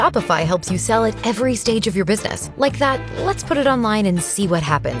Shopify helps you sell at every stage of your business. Like that, let's put it online and see what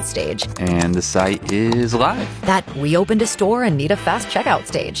happens stage. And the site is live. That we opened a store and need a fast checkout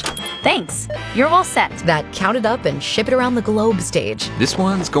stage. Thanks. You're all set. That count it up and ship it around the globe stage. This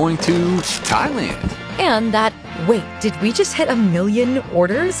one's going to Thailand. And that, wait, did we just hit 1 million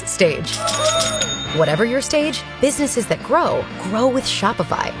orders stage? Whatever your stage, businesses that grow with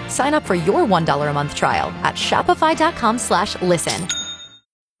Shopify. Sign up for your $1 a month trial at shopify.com/listen.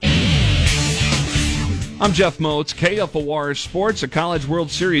 I'm Jeff Moats, KFOR Sports. A College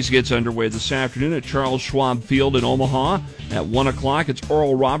World Series gets underway this afternoon at Charles Schwab Field in Omaha. At 1 o'clock, it's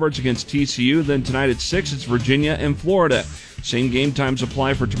Oral Roberts against TCU. Then tonight at 6, it's Virginia and Florida. Same game times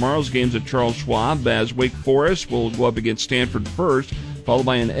apply for tomorrow's games at Charles Schwab, as Wake Forest will go up against Stanford first, followed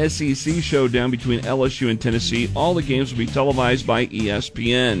by an SEC showdown between LSU and Tennessee. All the games will be televised by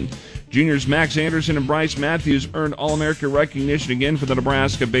ESPN. Juniors Max Anderson and Bryce Matthews earned All-America recognition again for the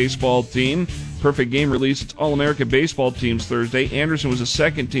Nebraska baseball team. Perfect Game released its All-America baseball teams Thursday. Anderson was a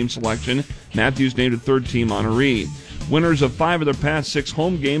second-team selection. Matthews named a third-team honoree. Winners of 5 of their past 6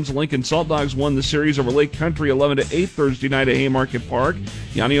 home games, the Lincoln Salt Dogs won the series over Lake Country 11-8 Thursday night at Haymarket Park.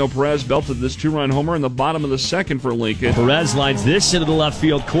 Yanio Perez belted this 2-run homer in the bottom of the second for Lincoln. Perez lines this into the left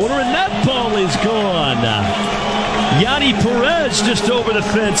field corner, and that ball is gone. Yanni Perez just over the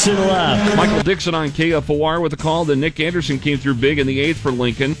fence and left. Michael Dixon on KFOR with a call. Then Nick Anderson came through big in the 8th for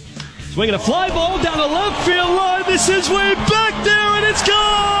Lincoln. Swinging a fly ball down the left field line. This is way back there, and it's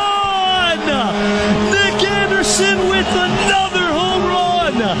gone! Nick Anderson with another home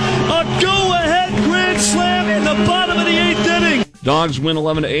run! A go-ahead grand slam in the bottom of the 8th inning. Dogs win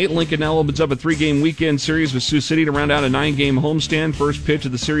 11-8. Lincoln now opens up a 3-game weekend series with Sioux City to round out a 9-game homestand. First pitch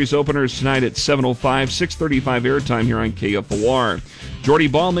of the series opener is tonight at 7:05, 6:35 airtime here on KFOR. Jordy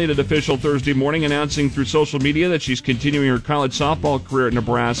Ball made it official Thursday morning, announcing through social media that she's continuing her college softball career at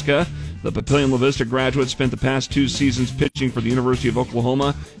Nebraska. The Papillion La Vista graduate spent the past 2 seasons pitching for the University of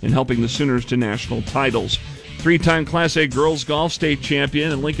Oklahoma and helping the Sooners to national titles. 3-time Class A girls golf state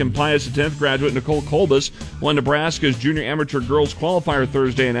champion and Lincoln Pius X graduate Nicole Kolbus won Nebraska's junior amateur girls qualifier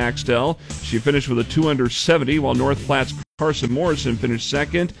Thursday in Axtell. She finished with a 2-under-70, while North Platte's Carson Morrison finished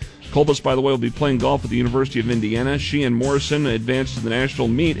second. Kolbus, by the way, will be playing golf at the University of Indiana. She and Morrison advanced to the national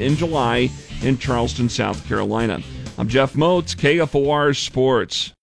meet in July in Charleston, South Carolina. I'm Jeff Moats, KFOR Sports.